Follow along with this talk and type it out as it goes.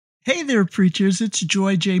Hey there, preachers. It's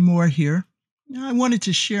Joy J. Moore here. I wanted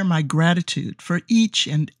to share my gratitude for each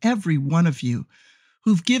and every one of you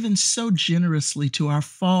who've given so generously to our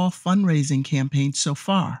fall fundraising campaign so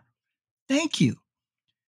far. Thank you.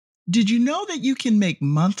 Did you know that you can make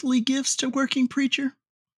monthly gifts to Working Preacher?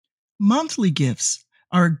 Monthly gifts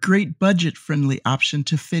are a great budget-friendly option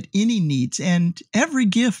to fit any needs, and every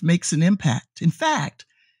gift makes an impact. In fact,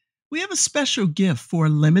 we have a special gift for a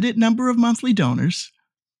limited number of monthly donors.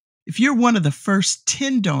 If you're one of the first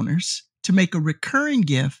 10 donors to make a recurring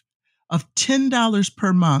gift of $10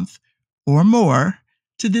 per month or more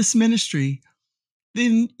to this ministry,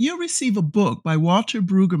 then you'll receive a book by Walter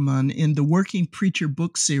Brueggemann in the Working Preacher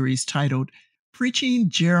book series titled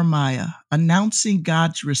Preaching Jeremiah, Announcing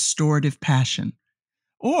God's Restorative Passion.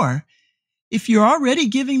 Or if you're already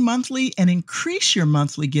giving monthly and increase your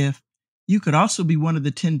monthly gift, you could also be one of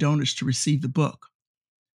the 10 donors to receive the book.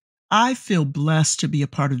 I feel blessed to be a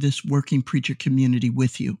part of this Working Preacher community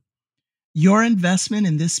with you. Your investment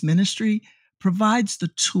in this ministry provides the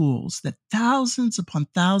tools that thousands upon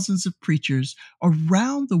thousands of preachers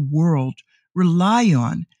around the world rely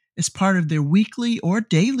on as part of their weekly or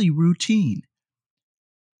daily routine.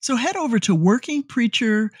 So head over to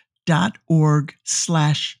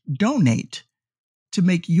workingpreacher.org/donate to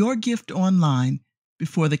make your gift online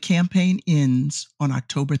before the campaign ends on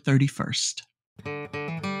October 31st.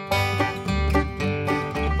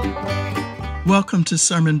 Welcome to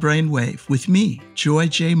Sermon Brainwave with me, Joy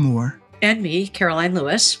J. Moore. And me, Karoline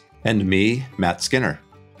Lewis. And me, Matt Skinner.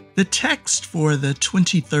 The text for the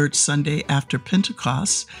 23rd Sunday after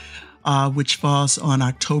Pentecost, which falls on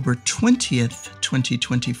October 20th,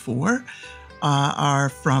 2024, are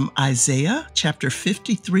from Isaiah chapter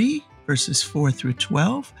 53, verses 4 through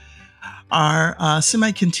 12. Our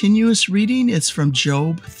semi-continuous reading is from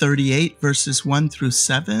Job 38, verses 1 through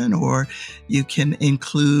 7, or you can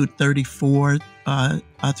include 34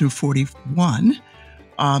 through 41.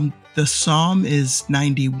 The psalm is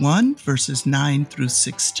 91, verses 9 through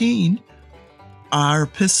 16. Our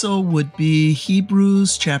epistle would be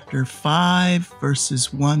Hebrews chapter 5,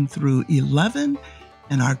 verses 1 through 11.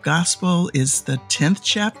 And our gospel is the 10th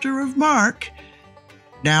chapter of Mark,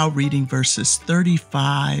 now reading verses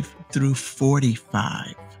 35 through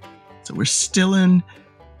 45. So we're still in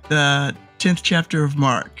the 10th chapter of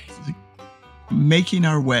Mark, making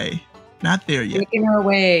our way. Not there yet. Making our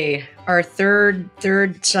way. Our third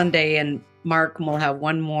Sunday in Mark, and we'll have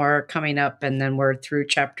one more coming up, and then we're through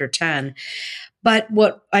chapter 10. But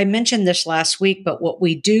what I mentioned this last week, but what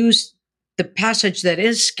we do, the passage that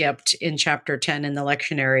is skipped in chapter 10 in the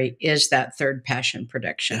lectionary is that third passion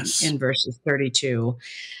prediction in verses 32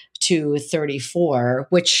 to 34,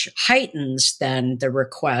 which heightens then the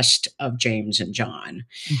request of James and John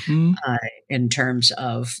in terms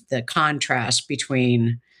of the contrast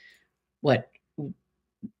between what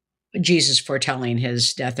Jesus foretelling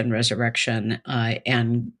his death and resurrection,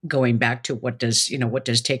 and going back to what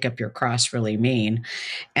does take up your cross really mean?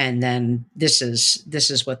 And then this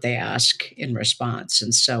is what they ask in response.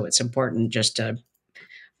 And so it's important just to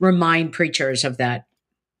remind preachers of that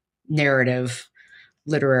narrative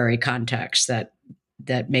literary context that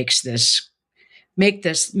makes this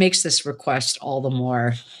request all the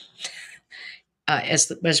more,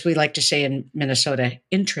 as we like to say in Minnesota,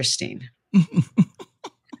 interesting.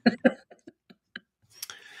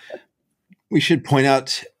 We should point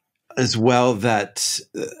out as well that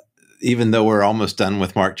even though we're almost done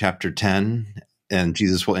with Mark chapter 10 and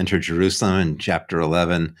Jesus will enter Jerusalem in chapter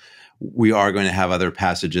 11, we are going to have other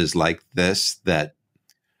passages like this that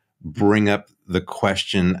bring up the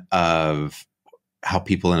question of how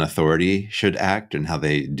people in authority should act and how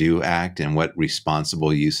they do act and what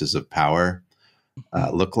responsible uses of power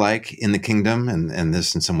look like in the kingdom. And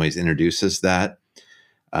this in some ways introduces that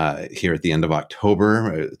here at the end of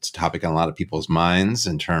October. It's a topic on a lot of people's minds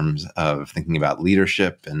in terms of thinking about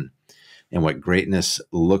leadership and what greatness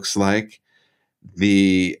looks like.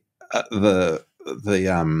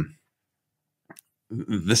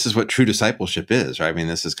 This is what true discipleship is, right? I mean,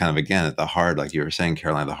 this is kind of, again, at the heart, like you were saying,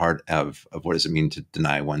 Karoline, the heart of what does it mean to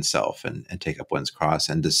deny oneself and take up one's cross,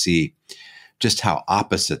 and to see just how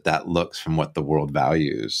opposite that looks from what the world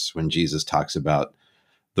values when Jesus talks about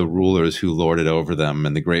the rulers who lord it over them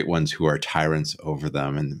and the great ones who are tyrants over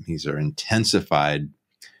them. And these are intensified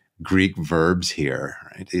Greek verbs here,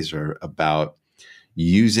 right? These are about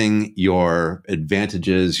using your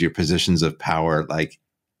advantages, your positions of power, like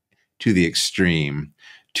to the extreme,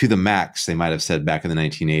 to the max, they might have said back in the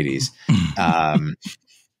 1980s. And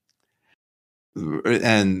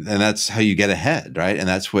that's how you get ahead, right? And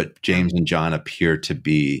that's what James and John appear to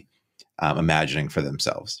be imagining for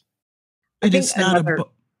themselves. It is not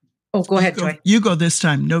Oh, go ahead, Joy. You go this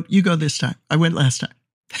time. Nope, you go this time. I went last time.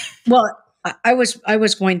 Well, I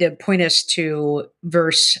was going to point us to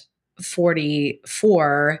verse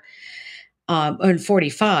 44 and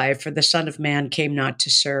 45. For the Son of Man came not to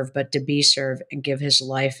serve, but to be served and give his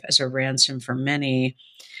life as a ransom for many.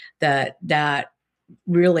 That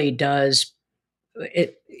really does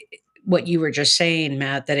it. What you were just saying,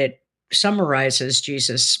 Matt, that it summarizes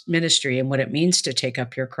Jesus' ministry and what it means to take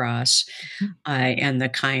up your cross, and the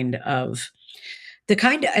kind of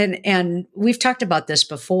and we've talked about this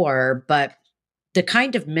before, but the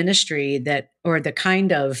kind of ministry or the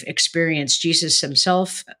kind of experience Jesus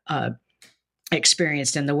himself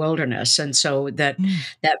experienced in the wilderness. And so that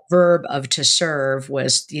verb of to serve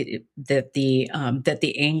was that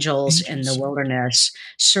the angels in the wilderness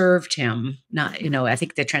served him. Not, I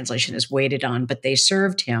think the translation is waited on, but they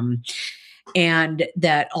served him. And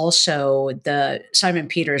that also the Simon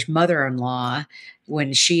Peter's mother-in-law,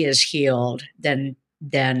 when she is healed, then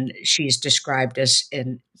she's described as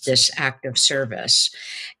in this act of service.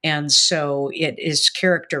 And so it is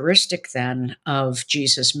characteristic then of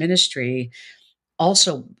Jesus' ministry,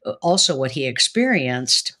 also what he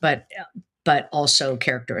experienced, but also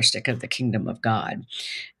characteristic of the kingdom of God.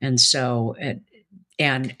 And so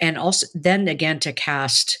and also then again to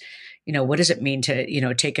cast, what does it mean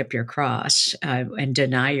to take up your cross and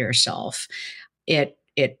deny yourself? It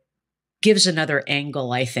gives another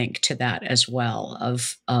angle, I think, to that as well,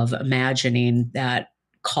 of imagining that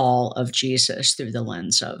call of Jesus through the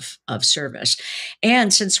lens of service.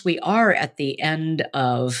 And since we are at the end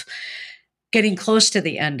of getting close to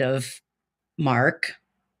the end of Mark,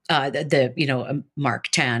 Mark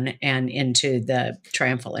 10 and into the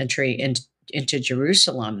triumphal entry into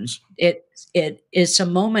Jerusalem, it is a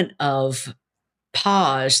moment of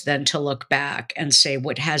pause then to look back and say,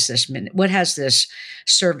 what has this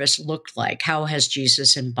service looked like? How has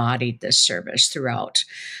Jesus embodied this service throughout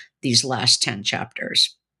these last 10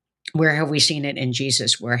 chapters? Where have we seen it in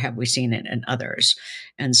Jesus? Where have we seen it in others?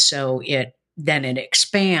 And so it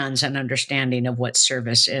expands an understanding of what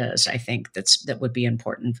service is. I think that would be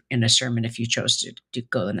important in a sermon if you chose to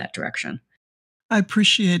go in that direction. I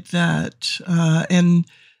appreciate that. And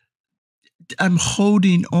I'm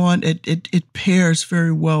holding on. It pairs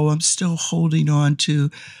very well. I'm still holding on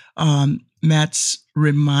to Matt's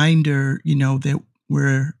reminder, that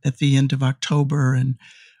we're at the end of October, and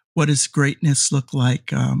what does greatness look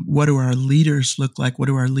like? What do our leaders look like? What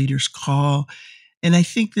do our leaders call? And I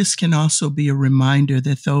think this can also be a reminder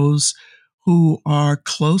that those who are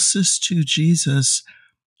closest to Jesus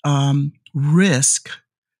risk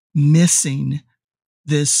missing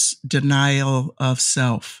this denial of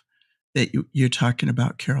self that you're talking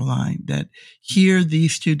about, Karoline, that here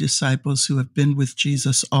these two disciples who have been with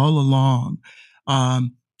Jesus all along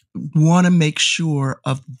want to make sure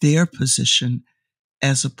of their position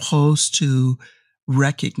as opposed to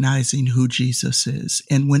recognizing who Jesus is.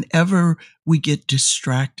 And whenever we get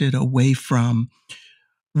distracted away from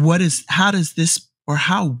how does this or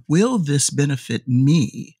how will this benefit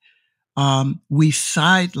me, we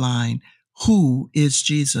sideline who is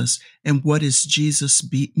Jesus and what is Jesus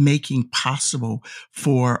making possible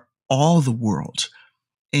for all the world.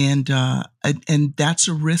 And that's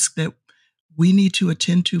a risk that we need to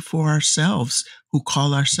attend to for ourselves who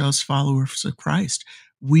call ourselves followers of Christ.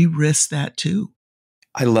 We risk that too.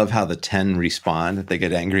 I love how the 10 respond if they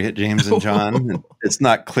get angry at James and John. It's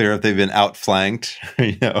not clear if they've been outflanked,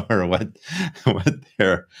 or what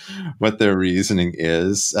their reasoning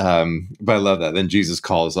is. But I love that. Then Jesus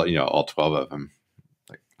calls, all 12 of them.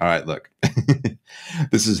 Like, all right, look,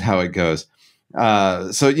 this is how it goes.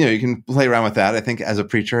 So, you can play around with that. I think as a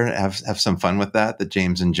preacher, have some fun with that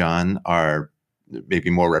James and John are maybe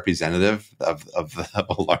more representative of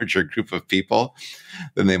a larger group of people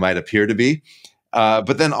than they might appear to be.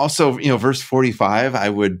 But then also, verse 45, I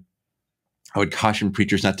would caution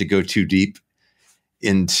preachers not to go too deep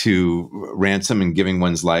into ransom and giving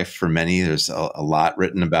one's life for many. There's a lot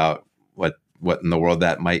written about what in the world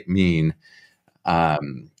that might mean.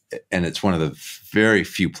 And it's one of the very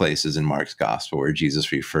few places in Mark's gospel where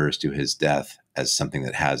Jesus refers to his death as something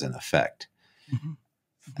that has an effect.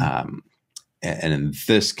 Mm-hmm. Mm-hmm. And in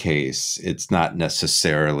this case, it's not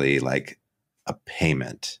necessarily like a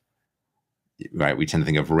payment. Right, we tend to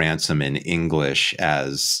think of ransom in English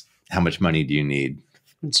as how much money do you need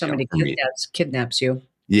when somebody kidnaps you.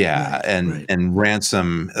 Yeah, right, and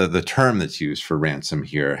ransom, the term that's used for ransom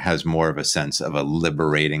here has more of a sense of a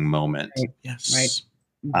liberating moment. Right. Yes, right.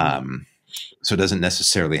 Mm-hmm. So it doesn't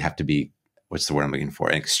necessarily have to be, what's the word I'm looking for,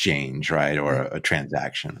 an exchange, right, or a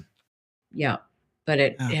transaction. Yeah, but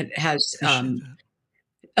it has.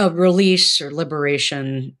 release or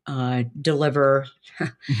liberation, deliver,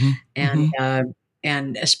 Mm-hmm. and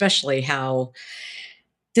and especially how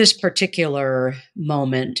this particular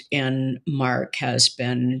moment in Mark has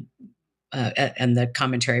been, and the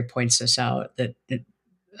commentary points this out, that the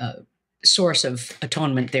source of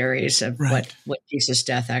atonement theories of Right. what Jesus'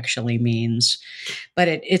 death actually means. But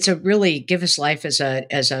it's a really give his life as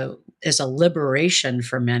a liberation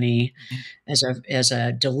for many, as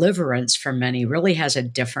a deliverance for many, really has a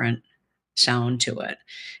different sound to it.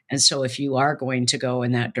 And so if you are going to go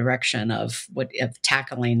in that direction of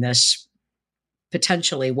tackling this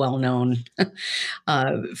potentially well-known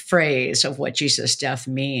phrase of what Jesus' death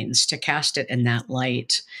means, to cast it in that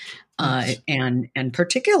light, Yes. and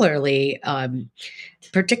particularly at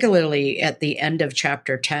the end of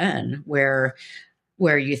chapter 10, where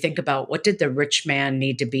you think about, what did the rich man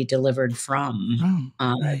need to be delivered from?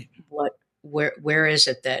 Right. Where is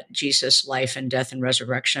it that Jesus' life and death and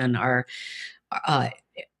resurrection uh,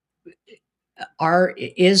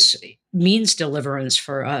 means deliverance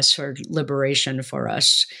for us, or liberation for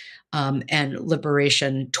us, and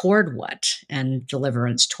liberation toward what, and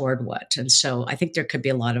deliverance toward what. And so I think there could be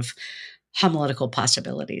a lot of homiletical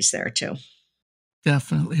possibilities there too.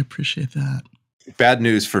 Definitely appreciate that. Bad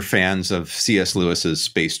news for fans of C.S. Lewis's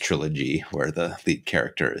space trilogy, where the lead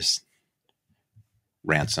character is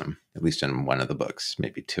Ransom, at least in one of the books,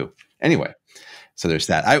 maybe two. Anyway, so there's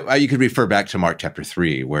that. You could refer back to Mark chapter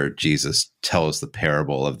 3, where Jesus tells the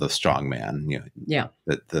parable of the strong man. You know, Yeah.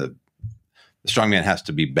 that the strong man has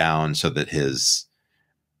to be bound so that his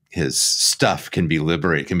stuff can be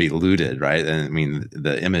liberated, can be looted, right? And I mean,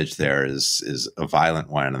 the image there is a violent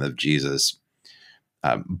one of Jesus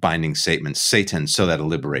binding Satan so that a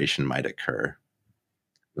liberation might occur.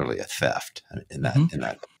 Really a theft in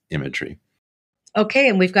that imagery. Okay,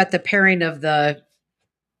 and we've got the pairing of the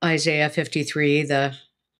Isaiah 53.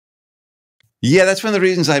 Yeah, that's one of the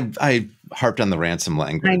reasons I harped on the ransom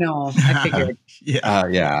language. I know, I figured.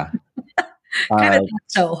 Yeah. Kind of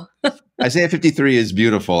so. Isaiah 53 is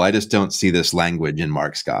beautiful. I just don't see this language in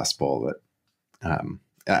Mark's gospel. But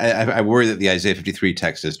I worry that the Isaiah 53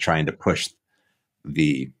 text is trying to push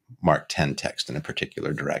the Mark 10 text in a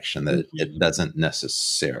particular direction that it doesn't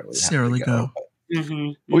necessarily go.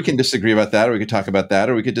 We can disagree about that, or we could talk about that,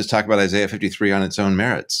 or we could just talk about Isaiah 53 on its own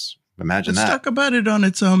merits. Imagine Let's that. talk about it on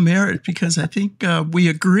its own merit, because I think we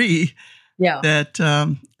agree that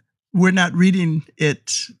we're not reading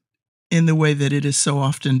it in the way that it has so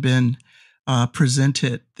often been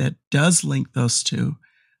presented that does link those two.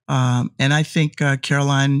 And I think,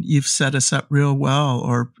 Karoline, you've set us up real well,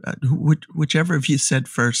 or whichever of you said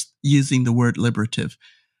first, using the word liberative,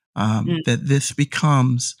 that this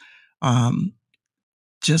becomes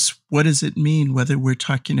just what does it mean, whether we're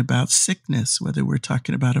talking about sickness, whether we're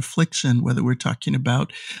talking about affliction, whether we're talking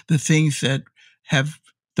about the things that have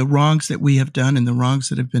the wrongs that we have done and the wrongs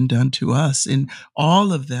that have been done to us. In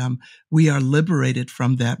all of them, we are liberated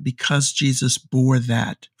from that because Jesus bore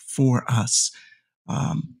that for us.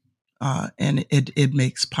 And it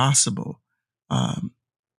makes possible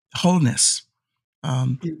wholeness.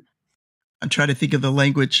 I'm trying to think of the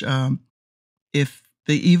language. If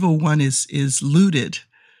the evil one is looted,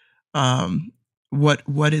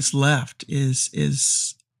 what is left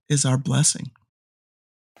is our blessing.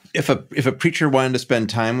 If a preacher wanted to spend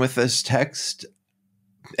time with this text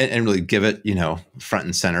and really give it, front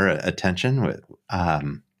and center attention,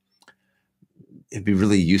 it'd be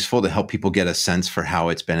really useful to help people get a sense for how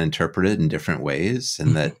it's been interpreted in different ways,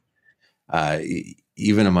 and that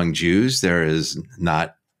even among Jews, there is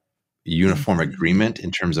not uniform agreement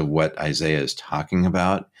in terms of what Isaiah is talking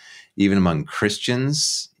about. Even among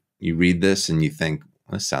Christians, you read this and you think,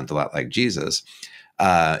 well, this sounds a lot like Jesus.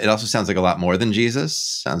 It also sounds like a lot more than Jesus.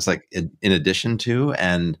 Sounds like in addition to,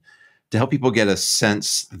 and to help people get a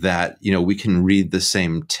sense that, we can read the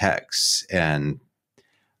same text, and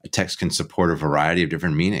a text can support a variety of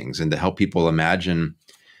different meanings, and to help people imagine,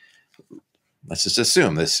 let's just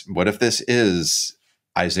assume this, what if this is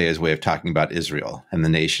Isaiah's way of talking about Israel and the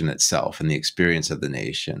nation itself and the experience of the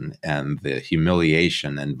nation and the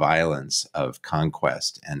humiliation and violence of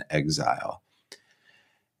conquest and exile.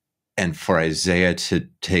 And for Isaiah to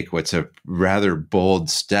take what's a rather bold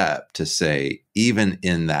step to say, even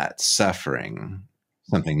in that suffering,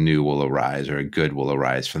 something new will arise, or a good will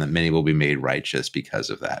arise from that. Many will be made righteous because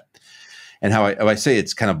of that. And how I say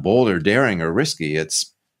it's kind of bold or daring or risky,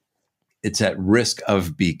 it's at risk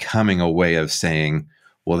of becoming a way of saying,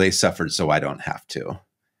 well, they suffered, so I don't have to.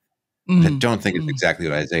 I don't think it's exactly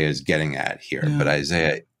what Isaiah is getting at here. Yeah. But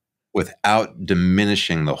Isaiah, without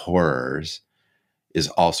diminishing the horrors, is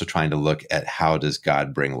also trying to look at how does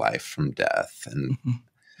God bring life from death. And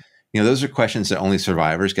Those are questions that only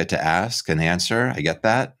survivors get to ask and answer. I get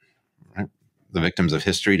that. Right? The victims of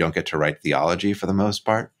history don't get to write theology for the most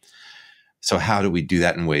part. So how do we do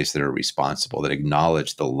that in ways that are responsible, that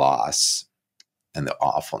acknowledge the loss and the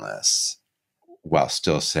awfulness, while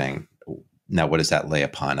still saying, now, what does that lay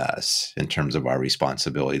upon us in terms of our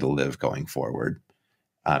responsibility to live going forward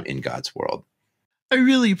in God's world? I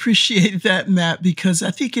really appreciate that, Matt, because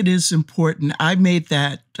I think it is important. I made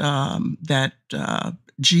that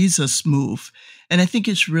Jesus move, and I think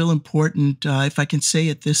it's real important, if I can say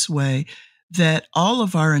it this way, that all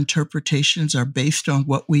of our interpretations are based on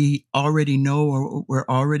what we already know or we're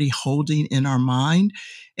already holding in our mind.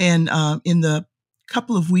 And in the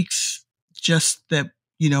couple of weeks just that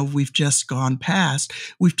we've just gone past,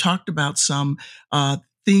 we've talked about some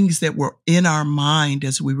things that were in our mind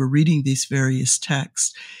as we were reading these various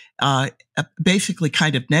texts, basically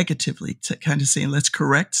kind of negatively, to kind of saying, let's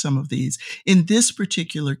correct some of these. In this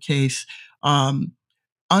particular case,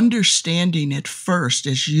 understanding it first,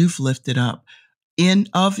 as you've lifted up,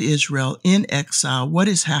 of Israel in exile, what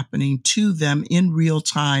is happening to them in real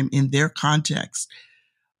time in their context,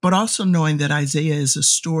 but also knowing that Isaiah is a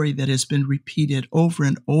story that has been repeated over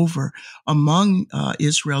and over among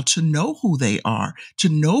Israel, to know who they are, to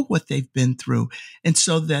know what they've been through. And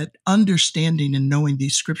so that understanding and knowing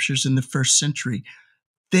these scriptures in the first century,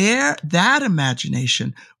 that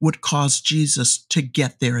imagination would cause Jesus to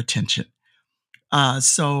get their attention.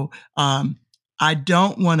 So I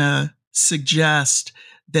don't want to suggest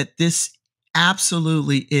that this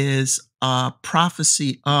absolutely is a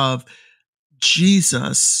prophecy of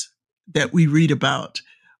Jesus that we read about,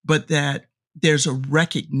 but that there's a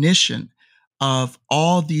recognition of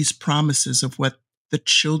all these promises of what the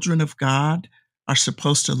children of God are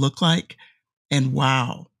supposed to look like. And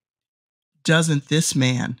wow, doesn't this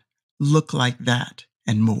man look like that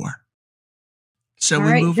and more? So All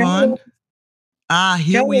we right, move Joe. on.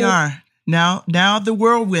 Here we are. Now the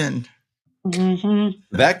whirlwind.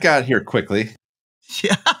 Mm-hmm. That got here quickly.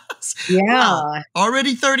 Yes. Yeah.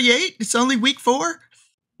 Already 38? It's only week 4?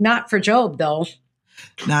 Not for Job, though.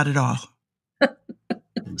 Not at all.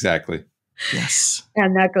 Exactly. Yes.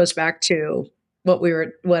 And that goes back to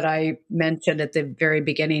what I mentioned at the very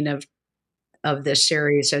beginning of this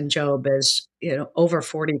series, and Job is, over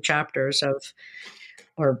 40 chapters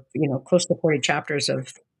or close to 40 chapters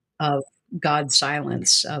of God's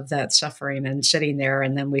silence, of that suffering and sitting there.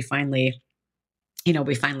 And then we finally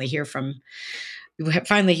hear from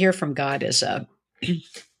God. It's a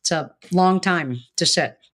long time to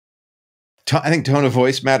sit. I think tone of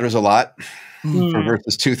voice matters a lot for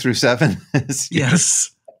verses 2 through 7.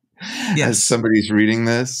 Yes. As somebody's reading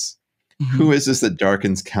this, Mm-hmm. Who is this that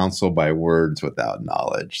darkens counsel by words without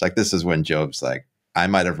knowledge? Like, this is when Job's like, I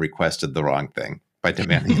might have requested the wrong thing by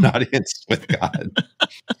demanding an audience with God.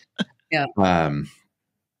 Yeah.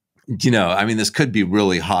 This could be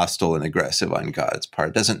really hostile and aggressive on God's part.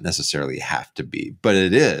 It doesn't necessarily have to be, but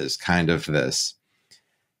it is kind of this,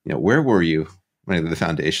 where were you when the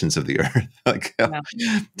foundations of the earth?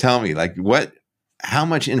 Tell me, how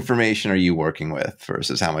much information are you working with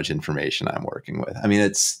versus how much information I'm working with? I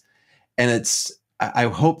mean, I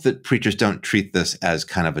hope that preachers don't treat this as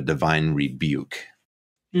kind of a divine rebuke.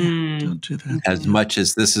 Yeah, don't do that. As much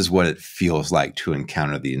as this is what it feels like to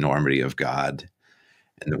encounter the enormity of God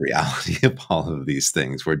and the reality of all of these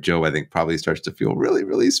things, where Job, I think, probably starts to feel really,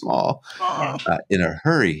 really small in a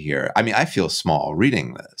hurry here. I mean, I feel small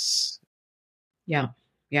reading this. Yeah.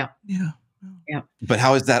 But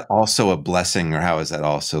how is that also a blessing, or how is that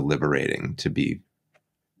also liberating to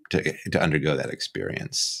undergo that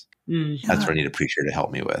experience? That's what I need a preacher to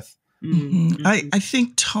help me with. Mm-hmm. I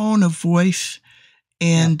think tone of voice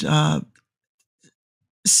and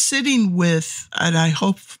sitting with, and I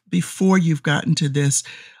hope before you've gotten to this,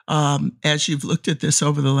 as you've looked at this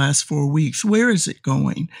over the last 4 weeks, where is it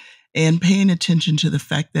going? And paying attention to the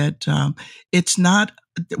fact that it's not,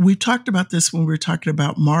 we talked about this when we were talking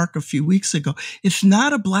about Mark a few weeks ago. It's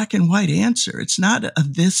not a black and white answer. It's not a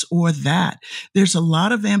this or that. There's a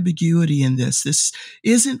lot of ambiguity in this. This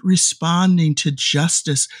isn't responding to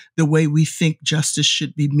justice the way we think justice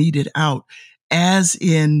should be meted out, as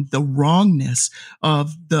in the wrongness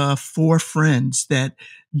of the 4 friends that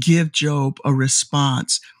give Job a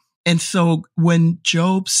response. And so when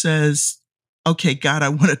Job says, okay, God, I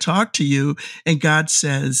want to talk to you, and God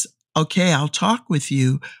says, okay, I'll talk with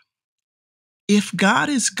you. If God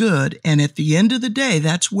is good, and at the end of the day,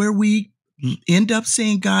 that's where we end up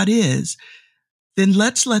saying God is, then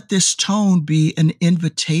let's let this tone be an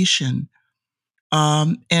invitation.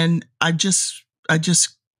 And I just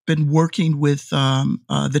been working with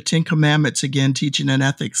the Ten Commandments again, teaching an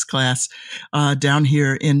ethics class down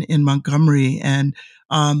here in Montgomery. And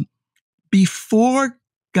before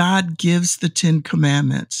God gives the Ten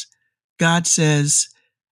Commandments, God says,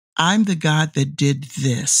 I'm the God that did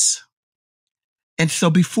this. And so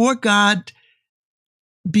before God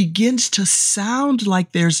begins to sound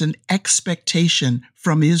like there's an expectation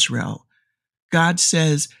from Israel, God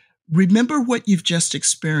says, remember what you've just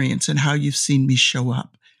experienced and how you've seen me show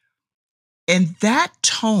up. And that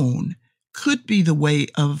tone could be the way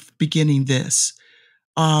of beginning this.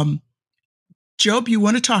 Job, you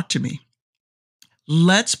want to talk to me?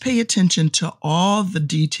 Let's pay attention to all the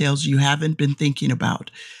details you haven't been thinking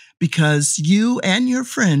about, because you and your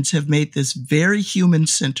friends have made this very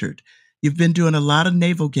human-centered. You've been doing a lot of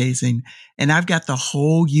navel gazing, and I've got the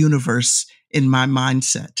whole universe in my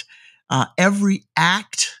mindset. Every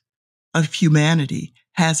act of humanity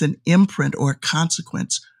has an imprint or a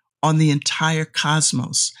consequence on the entire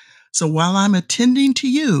cosmos. So while I'm attending to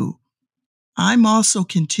you, I'm also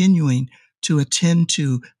continuing to attend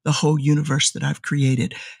to the whole universe that I've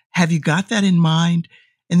created. Have you got that in mind?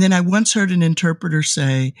 And then I once heard an interpreter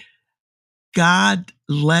say, God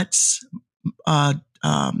lets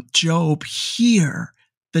Job hear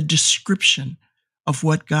the description of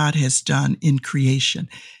what God has done in creation.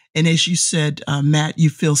 And as you said, Matt, you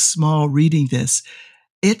feel small reading this.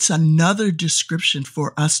 It's another description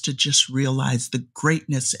for us to just realize the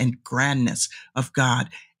greatness and grandness of God.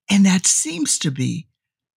 And that seems to be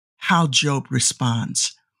how Job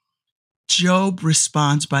responds. Job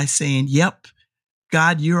responds by saying, yep,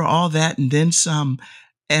 God, you're all that and then some.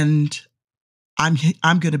 And I'm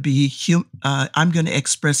going to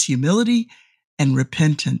express humility and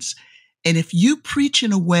repentance. And if you preach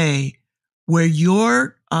in a way where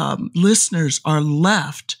your listeners are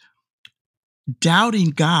left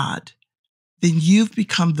doubting God, then you've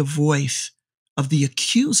become the voice of the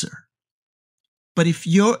accuser. But if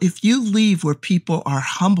you leave where people are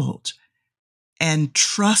humbled and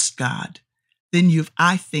trust God, then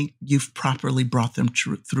I think you've properly brought them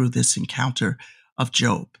through this encounter of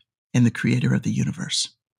Job and the creator of the universe.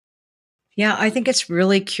 Yeah, I think it's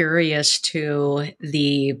really curious to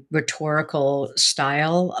the rhetorical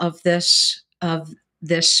style of this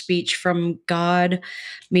speech from God. I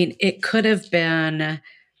mean, it could have been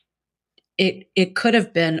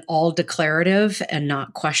all declarative and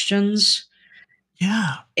not questions.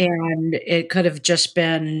 Yeah. And it could have just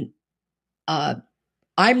been, I'm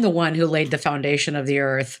the one who laid the foundation of the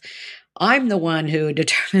earth. I'm the one who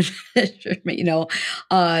determined,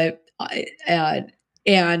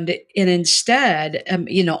 and instead,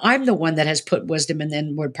 I'm the one that has put wisdom in the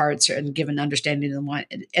inward parts and given understanding to the one.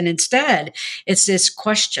 And instead, it's this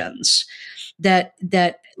questions that,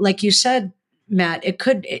 like you said, Matt,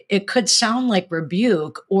 it could sound like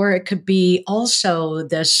rebuke, or it could be also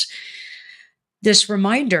this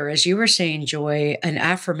reminder, as you were saying, Joy, an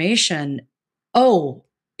affirmation. Oh,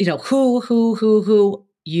 who,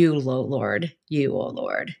 you, Lord, you, oh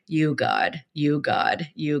Lord, you, God, you, God,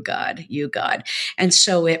 you, God, you, God. And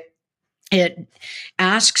so it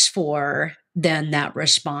asks for then that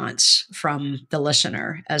response from the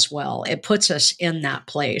listener as well. It puts us in that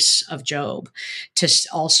place of Job to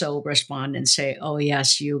also respond and say, oh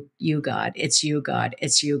yes, you God, it's you God,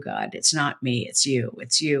 it's you God, it's not me, it's you,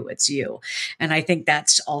 it's you, it's you. And I think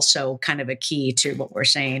that's also kind of a key to what we're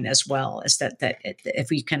saying as well, is that if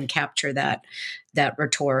we can capture that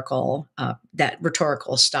rhetorical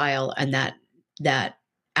style and that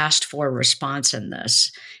asked for response in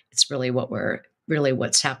this, it's really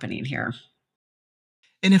what's happening here.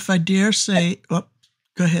 And if I dare say, go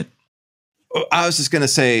ahead. I was just going to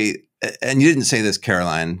say, and you didn't say this,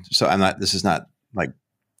 Karoline, so this is not like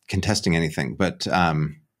contesting anything, but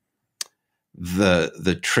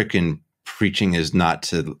the trick in preaching is not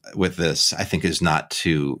to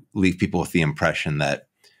leave people with the impression that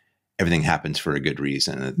everything happens for a good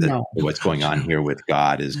reason. That what's going on here with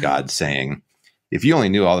God is God saying, if you only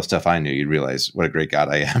knew all the stuff I knew, you'd realize what a great God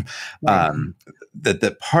I am. Right.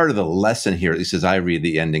 That part of the lesson here, at least as I read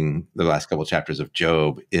the last couple of chapters of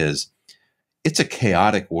Job, is it's a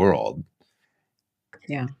chaotic world.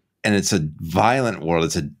 Yeah. And it's a violent world.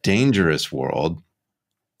 It's a dangerous world.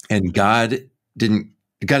 And God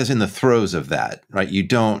is in the throes of that, right?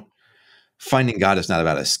 Finding God is not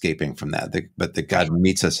about escaping from that, but that God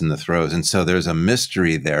meets us in the throes. And so there's a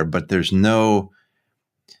mystery there, but there's no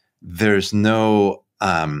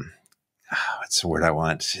what's the word I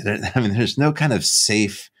want? I mean, there's no kind of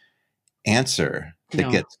safe answer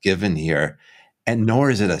that gets given here, and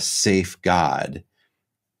nor is it a safe God,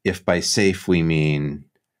 if by safe we mean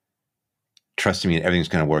trusting me and everything's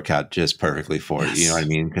going to work out just perfectly for you. You know what I Yes.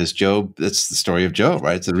 mean? Because Job, that's the story of Job,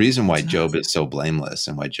 right? It's the reason why Exactly. Job is so blameless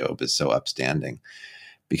and why Job is so upstanding.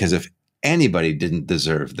 Because if anybody didn't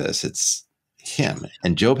deserve this, it's him.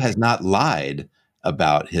 And Job has not lied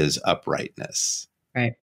about his uprightness.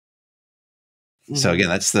 Right. So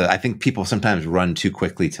again, I think people sometimes run too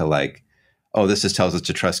quickly to like, oh, this just tells us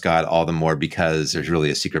to trust God all the more because there's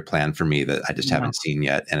really a secret plan for me that I just haven't seen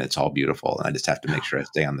yet. And it's all beautiful. And I just have to make sure I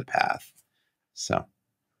stay on the path. So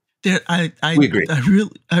we agree.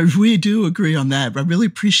 I really do agree on that. I really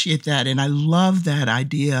appreciate that. And I love that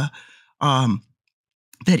idea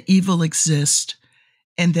that evil exists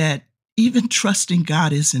and that even trusting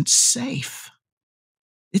God isn't safe.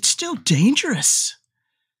 It's still dangerous.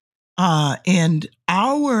 And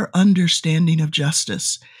our understanding of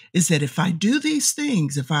justice is that if I do these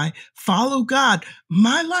things, if I follow God,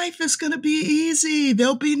 my life is going to be easy.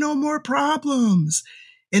 There'll be no more problems.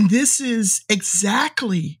 And this is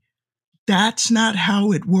that's not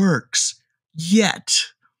how it works yet,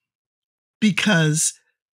 because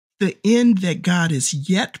the end that God is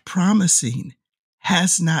yet promising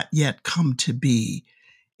has not yet come to be.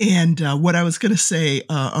 And what I was going to say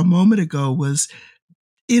a moment ago was,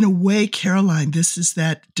 in a way, Karoline, this is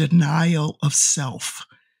that denial of self,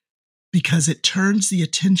 because it turns the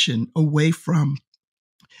attention away from,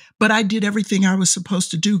 but I did everything I was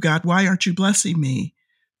supposed to do. God, why aren't you blessing me?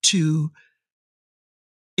 To,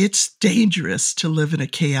 it's dangerous to live in a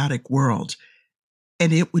chaotic world.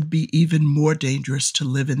 And it would be even more dangerous to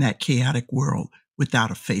live in that chaotic world without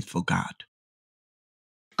a faithful God.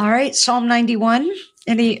 All right, Psalm 91.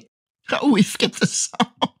 Oh, we skipped the psalm.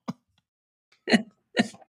 How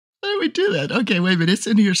do we do that? Okay, wait a minute. It's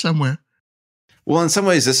in here somewhere. Well, in some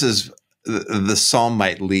ways, this is the psalm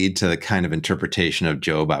might lead to the kind of interpretation of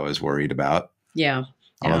Job I was worried about. Yeah.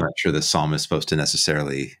 I'm not sure the psalm is supposed to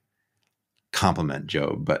necessarily compliment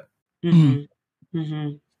Job, but Mm-hmm. you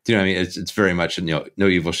know what I mean? It's very much, no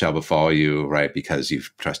evil shall befall you, right? Because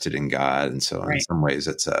you've trusted in God. And so in some ways,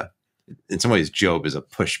 in some ways, Job is a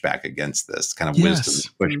pushback against this kind of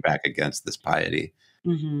wisdom, pushback against this piety.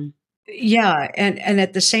 Mm-hmm. Yeah. And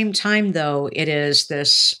at the same time, though, it is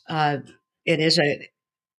this, it is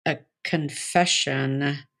a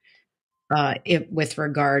confession with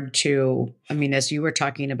regard to, I mean, as you were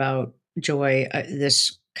talking about, Joy,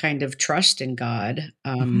 this kind of trust in God,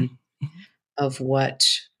 of what,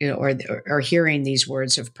 or hearing these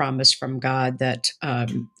words of promise from God that,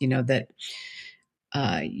 that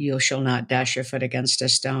you shall not dash your foot against a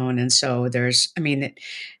stone. And so there's, and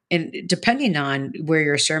depending on where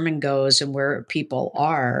your sermon goes and where people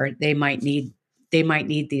are, they might need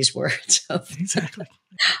these words of exactly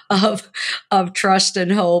of trust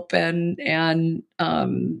and hope, and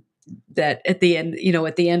that at the end,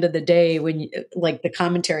 at the end of the day, when like the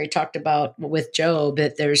commentary talked about with Job,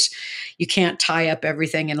 that you can't tie up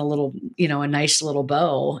everything in a nice little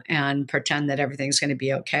bow and pretend that everything's going to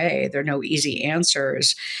be okay. There are no easy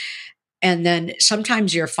answers. And then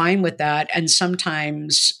sometimes you're fine with that. And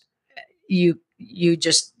sometimes you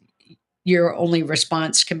just, your only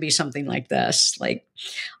response can be something like this. Like,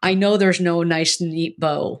 I know there's no nice, neat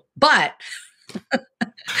bow, but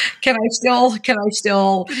can I still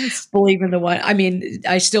believe in the one? I mean,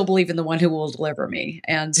 I still believe in the one who will deliver me.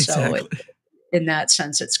 And so in that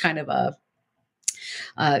sense, it's kind of a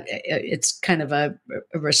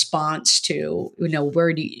response to,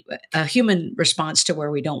 a human response to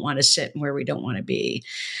where we don't want to sit and where we don't want to be.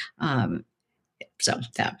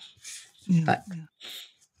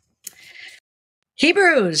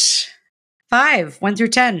 Hebrews 5,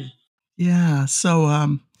 1-10. Yeah.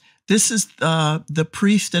 So this is the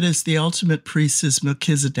priest that is the ultimate priest is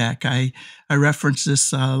Melchizedek. I referenced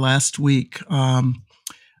this last week.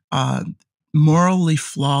 Morally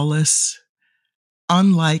flawless,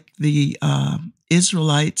 unlike the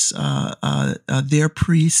Israelites, their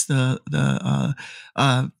priests, the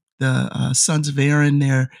sons of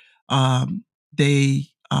Aaron. They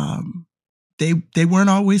weren't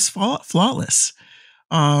always flawless.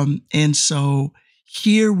 And so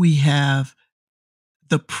here we have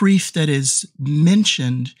the priest that is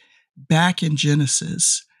mentioned back in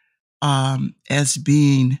Genesis as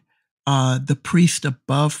being the priest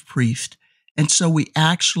above priest. And so we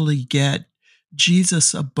actually get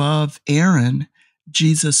Jesus above Aaron,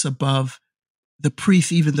 Jesus above the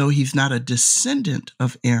priest, even though he's not a descendant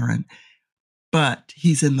of Aaron, but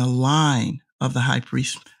he's in the line of the high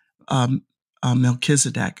priest,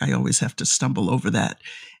 Melchizedek. I always have to stumble over that.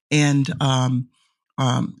 And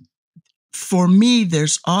for me,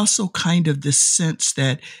 there's also kind of this sense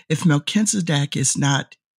that if Melchizedek is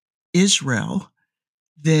not Israel,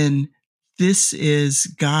 then This is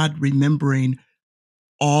God remembering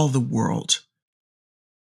all the world.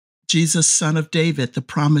 Jesus, son of David, the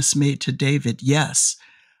promise made to David, yes,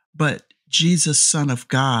 but Jesus, son of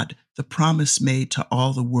God, the promise made to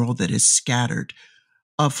all the world that is scattered,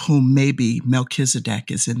 of whom maybe Melchizedek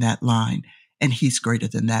is in that line, and he's greater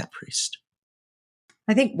than that priest.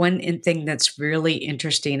 I think one thing that's really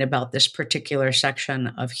interesting about this particular section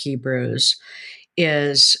of Hebrews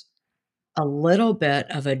is a little bit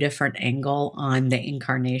of a different angle on the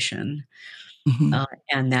incarnation, Mm-hmm.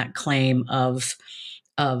 and that claim of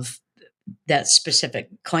that specific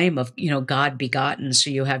claim of, God begotten. So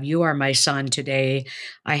you are my son, today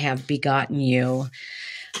I have begotten you.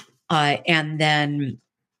 And then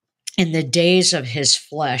in the days of his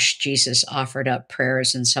flesh, Jesus offered up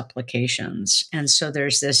prayers and supplications. And so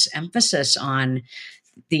there's this emphasis on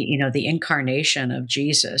the incarnation of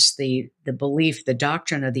Jesus, the belief, the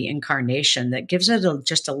doctrine of the incarnation that gives it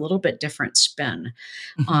just a little bit different spin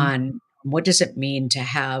Mm-hmm. on what does it mean to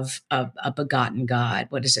have a begotten God?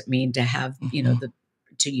 What does it mean to have, Mm-hmm.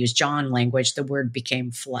 to use John language, the word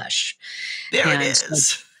became flesh. There And it so,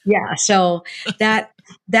 is. yeah, so that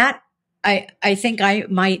I think I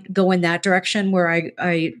might go in that direction where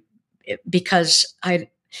because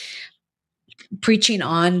preaching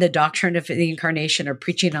on the doctrine of the incarnation or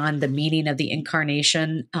preaching on the meaning of the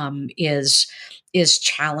incarnation is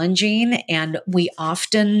challenging, and we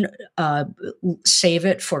often save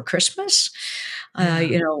it for Christmas.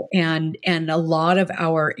 And a lot of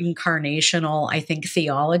our incarnational, I think,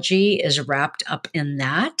 theology is wrapped up in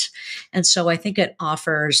that. And so I think it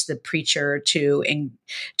offers the preacher to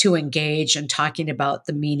engage in talking about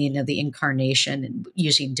the meaning of the incarnation and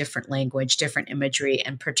using different language, different imagery,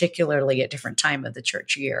 and particularly at different time of the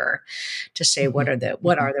church year to say, Mm-hmm.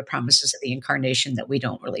 what are the promises of the incarnation that we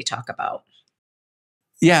don't really talk about?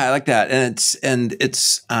 Yeah, I like that. And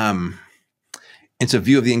it's a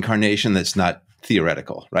view of the incarnation that's not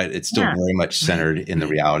theoretical, right? It's still very much centered in the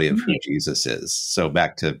reality of who Jesus is. So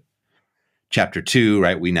back to chapter 2,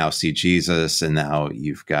 right? We now see Jesus, and now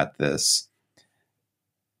you've got this.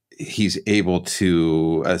 He's able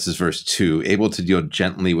to, this is verse 2, able to deal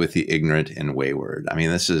gently with the ignorant and wayward. I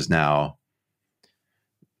mean, this is not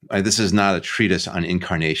a treatise on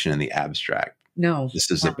incarnation in the abstract. No. This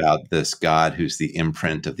is about this God who's the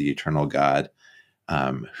imprint of the eternal God,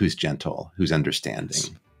 who's gentle, who's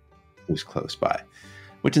understanding, who's close by,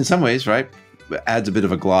 which in some ways, right, adds a bit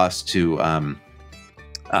of a gloss to,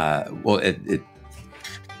 it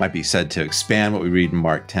might be said to expand what we read in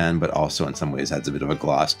Mark 10, but also in some ways adds a bit of a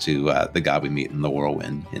gloss to the God we meet in the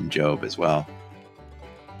whirlwind in Job as well.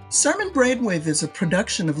 Sermon Brainwave is a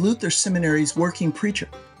production of Luther Seminary's Working Preacher.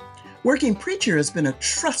 Working Preacher has been a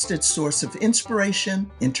trusted source of inspiration,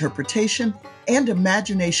 interpretation, and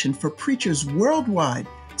imagination for preachers worldwide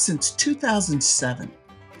since 2007.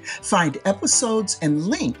 Find episodes and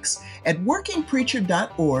links at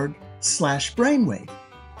workingpreacher.org/brainwave.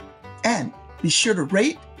 And be sure to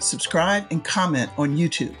rate, subscribe, and comment on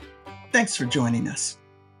YouTube. Thanks for joining us.